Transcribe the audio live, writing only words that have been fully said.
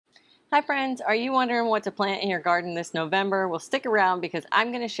Hi friends, are you wondering what to plant in your garden this November? Well, stick around because I'm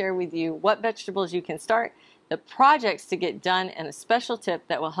going to share with you what vegetables you can start, the projects to get done, and a special tip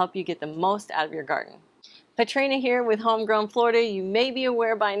that will help you get the most out of your garden. Katrina here with Homegrown Florida. You may be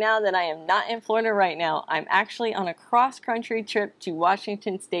aware by now that I am not in Florida right now. I'm actually on a cross-country trip to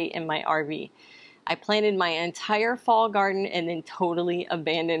Washington State in my RV. I planted my entire fall garden and then totally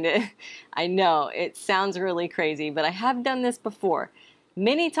abandoned it. I know, it sounds really crazy, but I have done this before.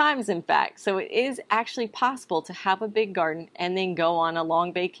 Many times, in fact, so it is actually possible to have a big garden and then go on a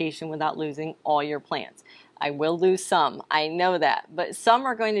long vacation without losing all your plants. I will lose some, I know that, but some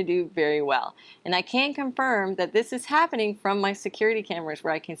are going to do very well. And I can confirm that this is happening from my security cameras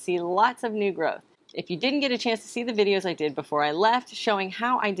where I can see lots of new growth. If you didn't get a chance to see the videos I did before I left showing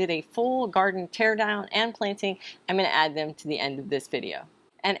how I did a full garden teardown and planting, I'm going to add them to the end of this video.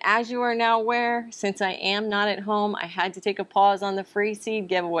 And as you are now aware, since I am not at home, I had to take a pause on the free seed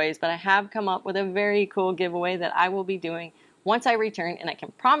giveaways, but I have come up with a very cool giveaway that I will be doing once I return, and I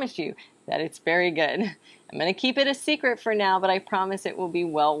can promise you that it's very good. I'm going to keep it a secret for now, but I promise it will be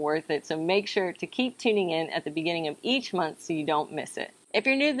well worth it, so make sure to keep tuning in at the beginning of each month so you don't miss it. If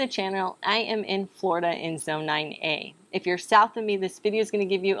you're new to the channel, I am in Florida in Zone 9A. If you're south of me, this video is going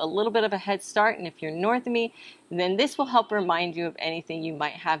to give you a little bit of a head start, and if you're north of me, then this will help remind you of anything you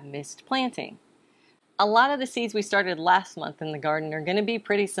might have missed planting. A lot of the seeds we started last month in the garden are going to be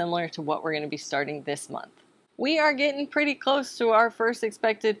pretty similar to what we're going to be starting this month. We are getting pretty close to our first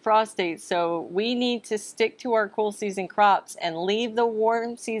expected frost date, so we need to stick to our cool season crops and leave the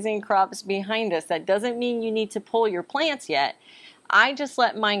warm season crops behind us. That doesn't mean you need to pull your plants yet. I just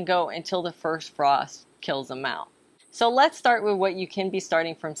let mine go until the first frost kills them out. So let's start with what you can be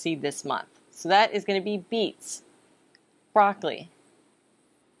starting from seed this month. So that is going to be beets, broccoli,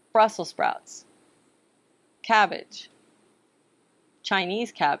 Brussels sprouts, cabbage,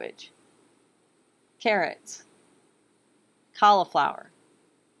 Chinese cabbage, carrots, cauliflower,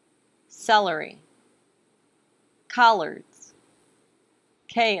 celery, collards,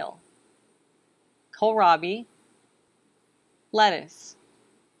 kale, kohlrabi, lettuce,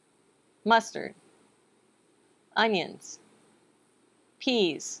 mustard, onions,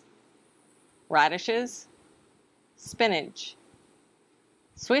 peas, radishes, spinach,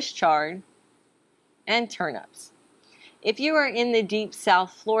 Swiss chard, and turnips. If you are in the deep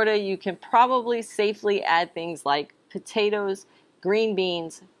South Florida, you can probably safely add things like potatoes, green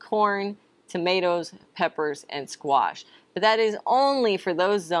beans, corn, tomatoes, peppers, and squash. But that is only for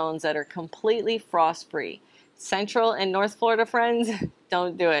those zones that are completely frost-free. Central and North Florida friends,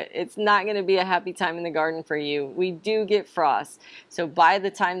 don't do it. It's not going to be a happy time in the garden for you. We do get frost. So by the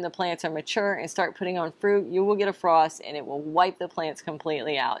time the plants are mature and start putting on fruit, you will get a frost and it will wipe the plants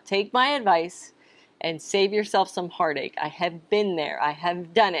completely out. Take my advice and save yourself some heartache. I have been there. I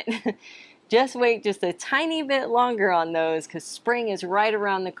have done it. Just wait just a tiny bit longer on those because spring is right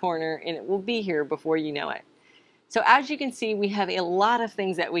around the corner and it will be here before you know it. So as you can see, we have a lot of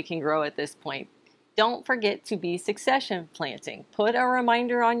things that we can grow at this point. Don't forget to be succession planting. Put a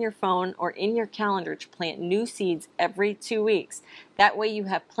reminder on your phone or in your calendar to plant new seeds every 2 weeks. That way you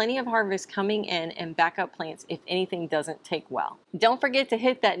have plenty of harvest coming in and backup plants if anything doesn't take well. Don't forget to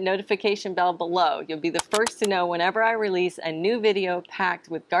hit that notification bell below. You'll be the first to know whenever I release a new video packed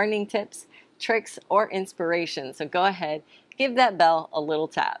with gardening tips, tricks, or inspiration. So go ahead, give that bell a little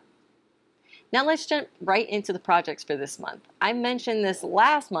tap. Now let's jump right into the projects for this month. I mentioned this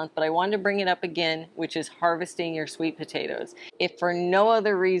last month, but I wanted to bring it up again, which is harvesting your sweet potatoes. If for no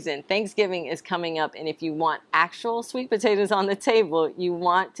other reason, Thanksgiving is coming up, and if you want actual sweet potatoes on the table, you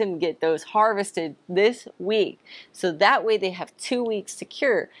want to get those harvested this week. So that way they have 2 weeks to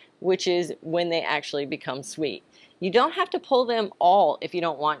cure, which is when they actually become sweet. You don't have to pull them all if you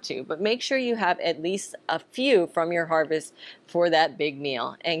don't want to, but make sure you have at least a few from your harvest for that big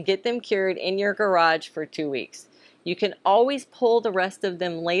meal and get them cured in your garage for 2 weeks. You can always pull the rest of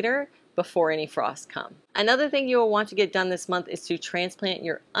them later before any frost come. Another thing you will want to get done this month is to transplant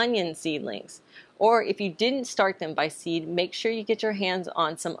your onion seedlings. Or if you didn't start them by seed, make sure you get your hands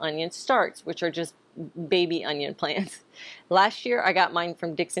on some onion starts, which are just baby onion plants. Last year I got mine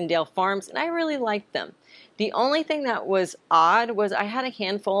from Dixondale Farms and I really liked them. The only thing that was odd was I had a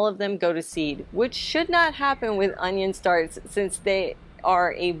handful of them go to seed, which should not happen with onion starts since they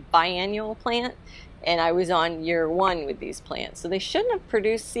are a biennial plant and I was on year 1 with these plants. So they shouldn't have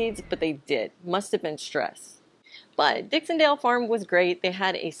produced seeds, but they did. Must have been stress. But Dixondale Farm was great. They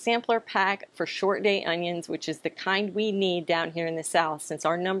had a sampler pack for short day onions, which is the kind we need down here in the South since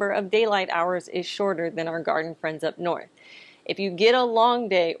our number of daylight hours is shorter than our garden friends up north. If you get a long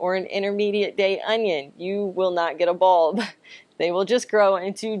day or an intermediate day onion, you will not get a bulb. They will just grow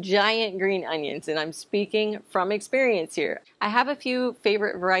into giant green onions, and I'm speaking from experience here. I have a few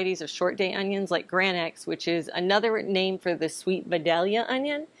favorite varieties of short day onions like Gran X, which is another name for the sweet Vidalia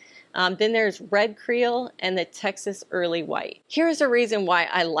onion. Then there's Red Creole and the Texas Early White. Here's a reason why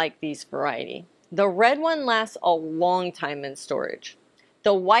I like these variety. The red one lasts a long time in storage.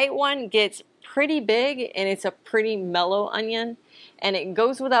 The white one gets pretty big and it's a pretty mellow onion. And it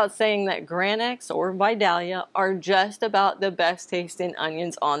goes without saying that Gran X or Vidalia are just about the best tasting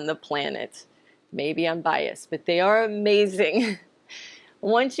onions on the planet. Maybe I'm biased, but they are amazing.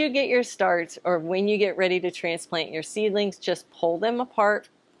 Once you get your start, or when you get ready to transplant your seedlings, just pull them apart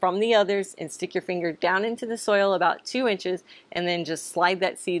from the others and stick your finger down into the soil about 2 inches, and then just slide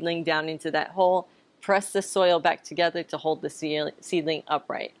that seedling down into that hole. Press the soil back together to hold the seedling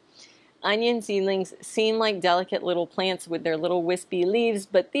upright. Onion seedlings seem like delicate little plants with their little wispy leaves,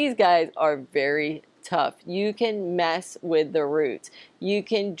 but these guys are very tough. You can mess with the roots. You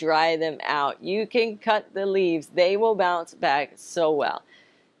can dry them out. You can cut the leaves. They will bounce back so well.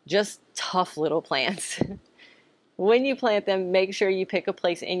 Just tough little plants. When you plant them, make sure you pick a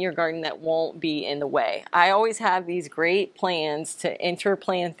place in your garden that won't be in the way. I always have these great plans to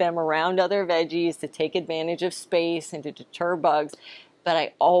interplant them around other veggies to take advantage of space and to deter bugs, but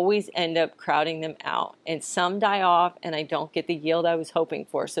I always end up crowding them out, and some die off and I don't get the yield I was hoping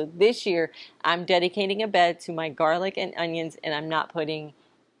for. So this year I'm dedicating a bed to my garlic and onions, and I'm not putting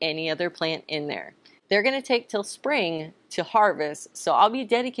any other plant in there. They're going to take till spring to harvest, so I'll be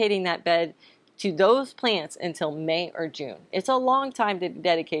dedicating that bed to those plants until May or June. It's a long time to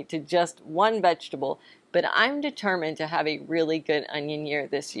dedicate to just one vegetable, but I'm determined to have a really good onion year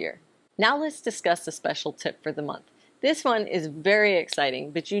this year. Now let's discuss the special tip for the month. This one is very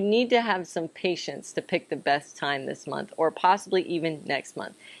exciting, but you need to have some patience to pick the best time this month, or possibly even next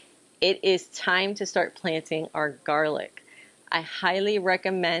month. It is time to start planting our garlic. I highly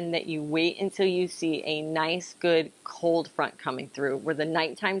recommend that you wait until you see a nice, good cold front coming through, where the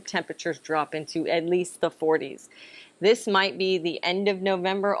nighttime temperatures drop into at least the 40s. This might be the end of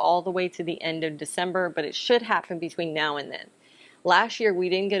November all the way to the end of December, but it should happen between now and then. Last year, we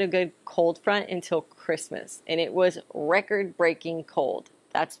didn't get a good cold front until Christmas, and it was record-breaking cold.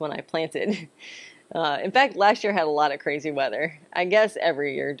 That's when I planted. In fact, last year had a lot of crazy weather. I guess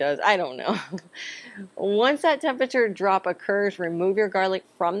every year does. I don't know. Once that temperature drop occurs, remove your garlic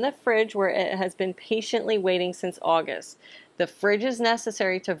from the fridge where it has been patiently waiting since August. The fridge is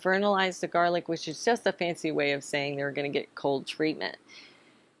necessary to vernalize the garlic, which is just a fancy way of saying they're going to get cold treatment.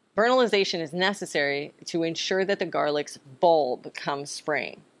 Vernalization is necessary to ensure that the garlic's bulb comes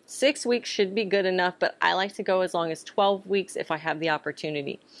spring. 6 weeks should be good enough, but I like to go as long as 12 weeks if I have the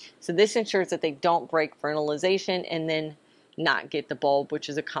opportunity. So this ensures that they don't break vernalization and then not get the bulb, which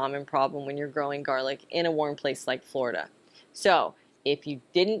is a common problem when you're growing garlic in a warm place like Florida. So if you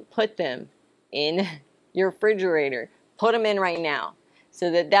didn't put them in your refrigerator, put them in right now,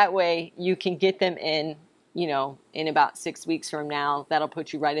 so that way you can get them in, in about 6 weeks from now. That'll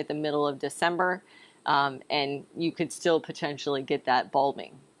put you right at the middle of December, and you could still potentially get that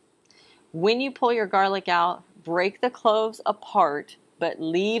bulbing. When you pull your garlic out, break the cloves apart, but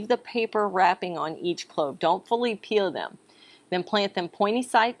leave the paper wrapping on each clove. Don't fully peel them. Then plant them pointy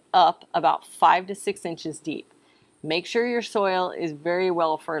side up, about 5 to 6 inches deep. Make sure your soil is very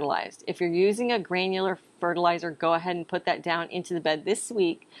well fertilized. If you're using a granular fertilizer, go ahead and put that down into the bed this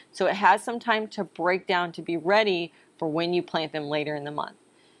week so it has some time to break down to be ready for when you plant them later in the month.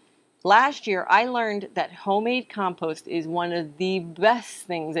 Last year, I learned that homemade compost is one of the best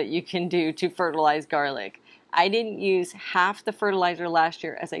things that you can do to fertilize garlic. I didn't use half the fertilizer last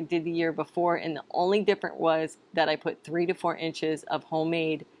year as I did the year before, and the only difference was that I put 3 to 4 inches of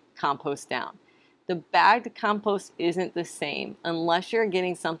homemade compost down. The bagged compost isn't the same unless you're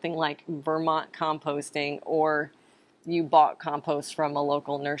getting something like Vermont composting, or you bought compost from a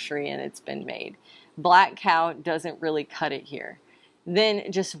local nursery and it's been made. Black Cow doesn't really cut it here.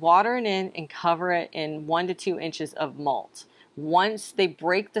 Then just water it in and cover it in 1 to 2 inches of mulch. Once they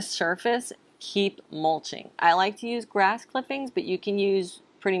break the surface, keep mulching. I like to use grass clippings, but you can use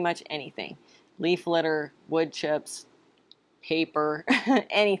pretty much anything. Leaf litter, wood chips, paper,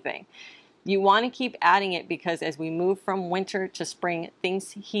 anything. You want to keep adding it because as we move from winter to spring,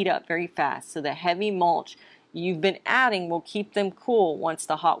 things heat up very fast. So the heavy mulch you've been adding will keep them cool once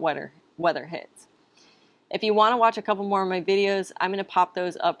the hot weather hits. If you want to watch a couple more of my videos, I'm going to pop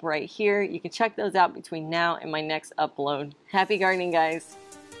those up right here. You can check those out between now and my next upload. Happy gardening, guys!